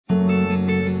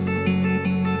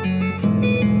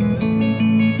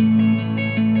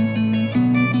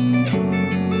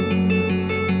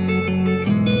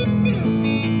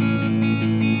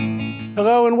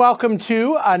welcome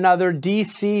to another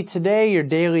DC Today, your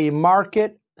daily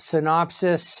market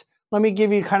synopsis. Let me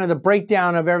give you kind of the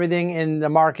breakdown of everything in the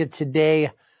market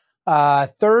today.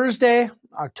 Thursday,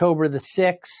 October the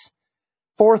 6th,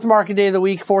 fourth market day of the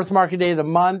week, fourth market day of the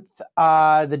month.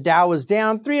 The Dow was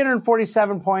down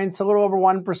 347 points, a little over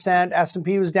 1%.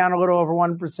 S&P was down a little over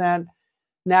 1%.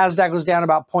 NASDAQ was down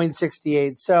about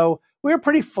 0.68. So we were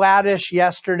pretty flattish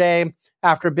yesterday.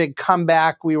 After a big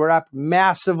comeback, we were up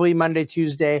massively Monday,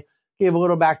 Tuesday, gave a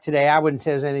little back today. I wouldn't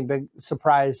say there's anything big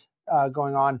surprise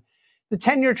going on. The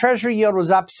 10-year Treasury yield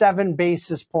was up 7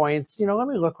 basis points. Let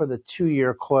me look where the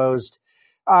 2-year closed.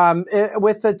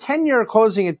 With the 10-year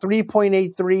closing at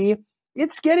 3.83,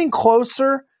 it's getting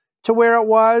closer to where it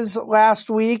was last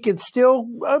week. It's still,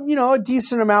 a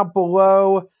decent amount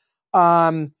below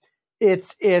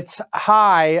its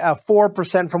high of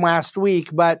 4% from last week,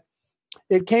 but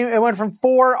it went from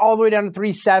 4 all the way down to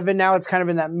 3.7. Now it's kind of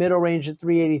in that middle range at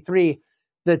 3.83.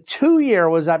 The 2-year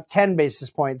was up 10 basis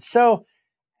points. So,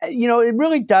 it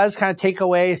really does kind of take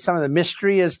away some of the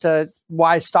mystery as to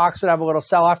why stocks would have a little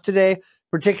sell-off today,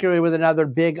 particularly with another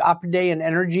big up day in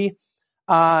energy.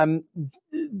 The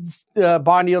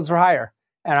bond yields were higher.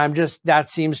 And that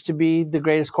seems to be the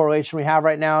greatest correlation we have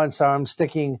right now. And so I'm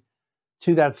sticking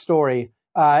to that story.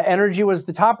 Energy was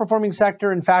the top performing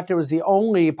sector. In fact, it was the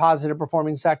only positive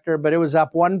performing sector, but it was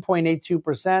up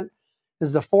 1.82%. This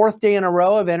is the fourth day in a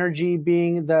row of energy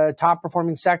being the top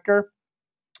performing sector.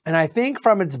 And I think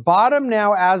from its bottom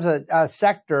now as a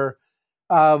sector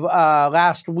of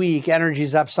last week,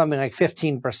 energy's up something like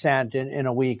 15% in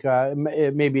a week,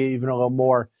 maybe even a little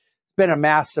more. It's been a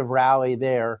massive rally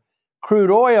there.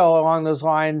 Crude oil along those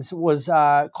lines was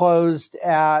closed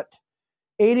at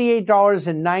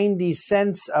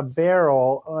 $88.90 a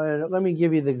barrel. Let me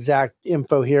give you the exact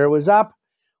info here. It was up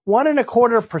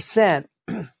 1.25%.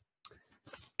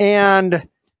 And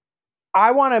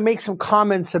I want to make some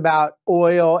comments about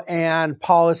oil and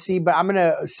policy, but I'm going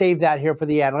to save that here for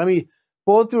the end. Let me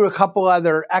blow through a couple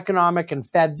other economic and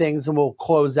Fed things, and we'll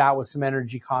close out with some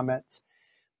energy comments.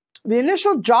 The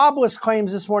initial jobless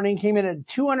claims this morning came in at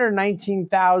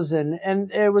 219,000,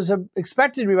 and it was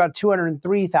expected to be about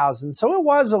 203,000. So it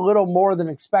was a little more than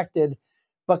expected,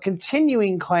 but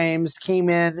continuing claims came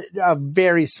in a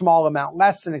very small amount,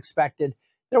 less than expected.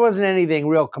 There wasn't anything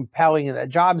real compelling in that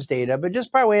jobs data, but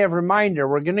just by way of reminder,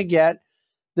 we're going to get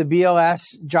the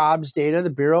BLS jobs data,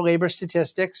 the Bureau of Labor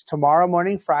Statistics, tomorrow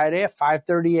morning, Friday at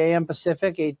 5:30 a.m.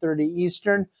 Pacific, 8:30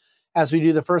 Eastern, as we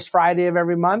do the first Friday of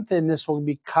every month, and this will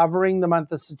be covering the month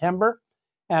of September.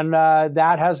 And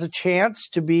that has a chance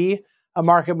to be a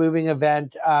market-moving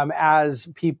event as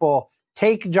people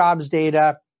take jobs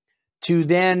data to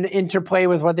then interplay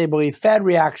with what they believe Fed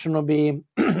reaction will be.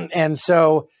 And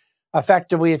so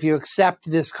effectively, if you accept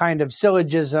this kind of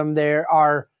syllogism, they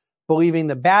are believing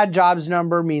the bad jobs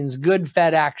number means good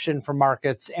Fed action for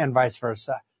markets and vice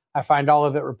versa. I find all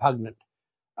of it repugnant.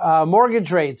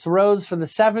 Mortgage rates rose for the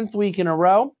 7th week in a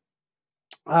row,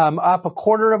 up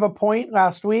 0.25 point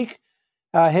last week,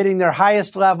 hitting their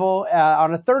highest level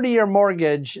on a 30-year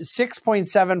mortgage,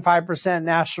 6.75%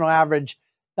 national average.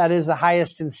 That is the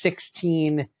highest in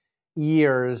 16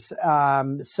 years.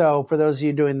 So for those of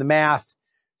you doing the math,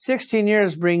 16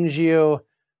 years brings you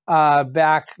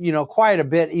back, quite a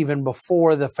bit even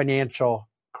before the financial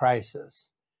crisis.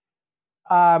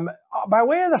 By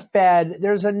way of the Fed,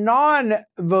 there's a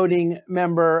non-voting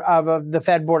member of the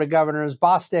Fed Board of Governors,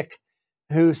 Bostic,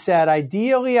 who said,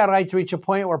 ideally, I'd like to reach a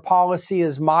point where policy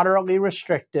is moderately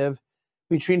restrictive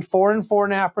between 4 and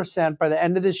 4.5% by the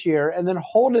end of this year, and then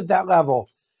hold at that level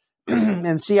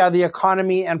and see how the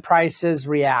economy and prices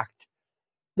react.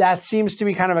 That seems to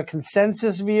be kind of a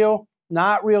consensus view,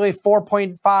 not really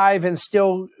 4.5 and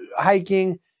still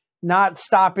hiking, not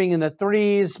stopping in the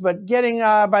 3s, but getting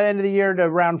by the end of the year to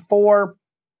around 4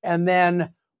 and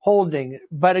then holding.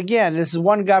 But again, this is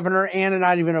one governor and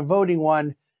not even a voting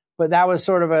one, but that was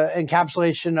sort of an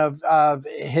encapsulation of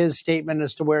his statement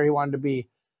as to where he wanted to be.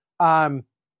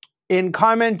 In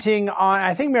commenting on,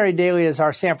 I think Mary Daly is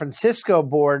our San Francisco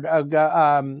board,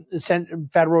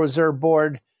 Federal Reserve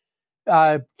Board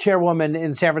chairwoman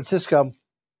in San Francisco.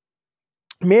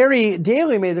 Mary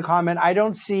Daly made the comment, I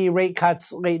don't see rate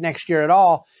cuts late next year at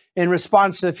all, in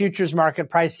response to the futures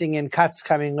market pricing in cuts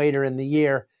coming later in the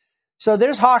year. So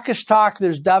there's hawkish talk,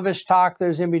 there's dovish talk,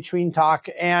 there's in-between talk,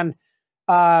 and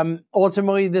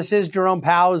ultimately this is Jerome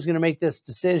Powell who's going to make this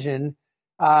decision.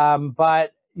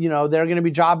 But, they're going to be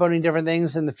job-owning different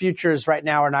things, and the futures right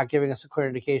now are not giving us a clear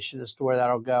indication as to where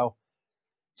that'll go.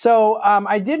 So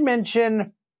I did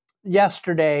mention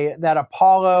yesterday that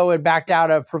Apollo had backed out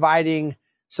of providing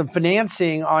some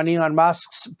financing on Elon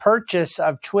Musk's purchase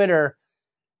of Twitter.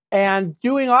 And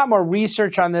doing a lot more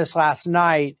research on this last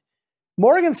night,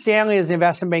 Morgan Stanley is the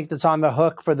investment bank that's on the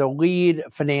hook for the lead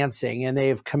financing, and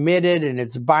they've committed and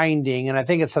it's binding. And I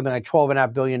think it's something like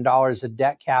 $12.5 billion of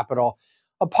debt capital.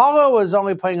 Apollo is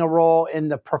only playing a role in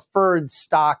the preferred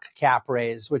stock cap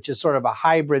raise, which is sort of a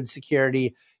hybrid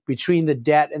security between the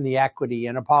debt and the equity.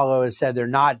 And Apollo has said they're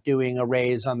not doing a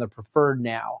raise on the preferred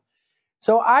now.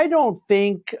 So I don't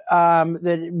think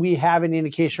that we have any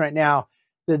indication right now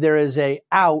that there is a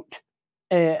out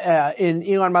in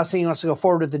Elon Musk saying he wants to go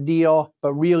forward with the deal,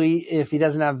 but really, if he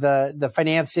doesn't have the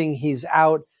financing, he's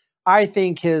out. I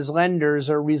think his lenders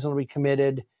are reasonably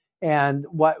committed, and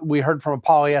what we heard from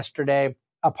Apollo yesterday,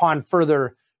 upon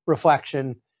further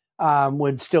reflection,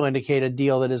 would still indicate a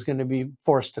deal that is going to be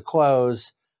forced to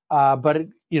close. But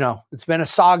it's been a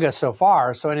saga so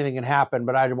far, so anything can happen.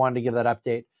 But I wanted to give that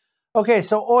update. Okay,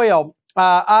 so oil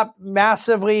up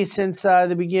massively since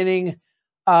the beginning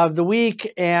of the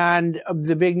week, and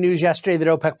the big news yesterday that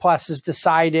OPEC Plus has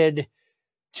decided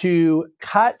to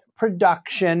cut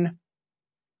production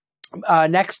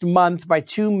next month by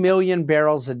 2 million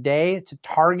barrels a day, to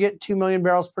target 2 million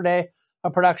barrels per day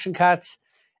of production cuts.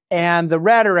 And the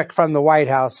rhetoric from the White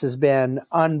House has been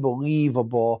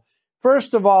unbelievable.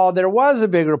 First of all, there was a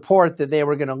big report that they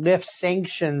were going to lift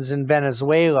sanctions in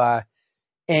Venezuela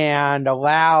and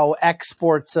allow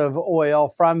exports of oil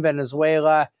from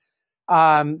Venezuela.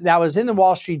 That was in the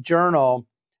Wall Street Journal,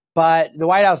 but the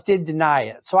White House did deny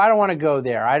it. So I don't want to go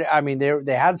there. I mean,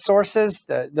 they had sources.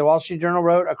 The Wall Street Journal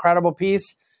wrote a credible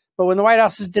piece. But when the White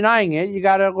House is denying it, you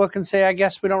got to look and say, I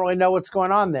guess we don't really know what's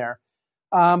going on there.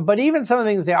 But even some of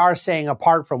the things they are saying,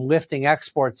 apart from lifting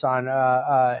exports on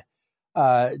a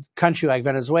country like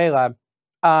Venezuela,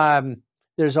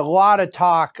 there's a lot of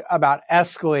talk about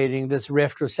escalating this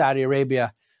rift with Saudi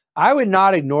Arabia. I would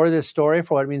not ignore this story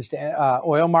for what it means to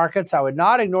oil markets. I would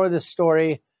not ignore this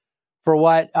story for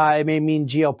what it may mean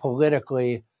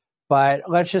geopolitically. But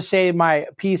let's just say my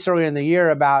piece earlier in the year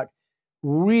about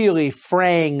really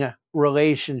fraying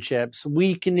relationships,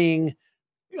 weakening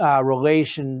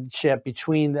relationship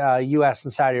between the U.S.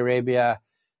 and Saudi Arabia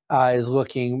is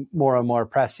looking more and more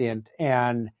prescient.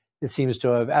 And it seems to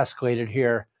have escalated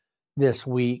here this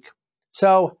week.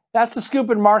 So that's the scoop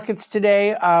in markets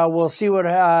today. We'll see what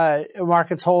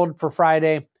markets hold for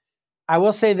Friday. I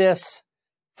will say this.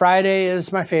 Friday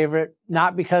is my favorite,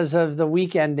 not because of the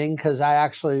week ending, because I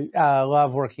actually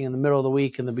love working in the middle of the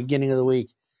week and the beginning of the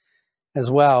week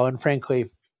as well, and frankly,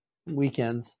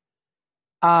 weekends.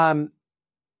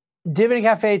 Dividend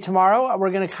Cafe tomorrow,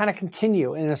 we're going to kind of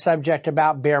continue in a subject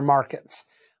about bear markets.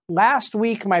 Last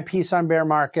week, my piece on bear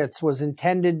markets was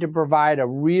intended to provide a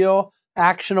real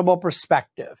actionable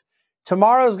perspective.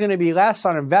 Tomorrow is going to be less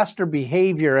on investor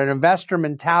behavior and investor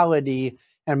mentality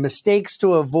and mistakes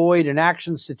to avoid and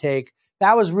actions to take.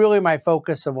 That was really my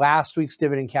focus of last week's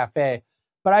Dividend Cafe.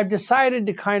 But I've decided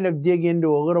to kind of dig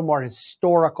into a little more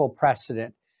historical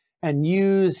precedent and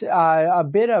use a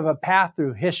bit of a path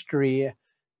through history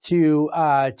to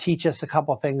teach us a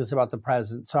couple things about the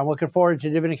present. So I'm looking forward to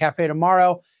Dividend Cafe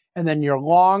tomorrow, and then your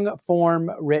long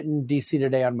form written DC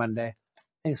Today on Monday.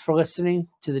 Thanks for listening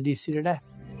to the DC Today.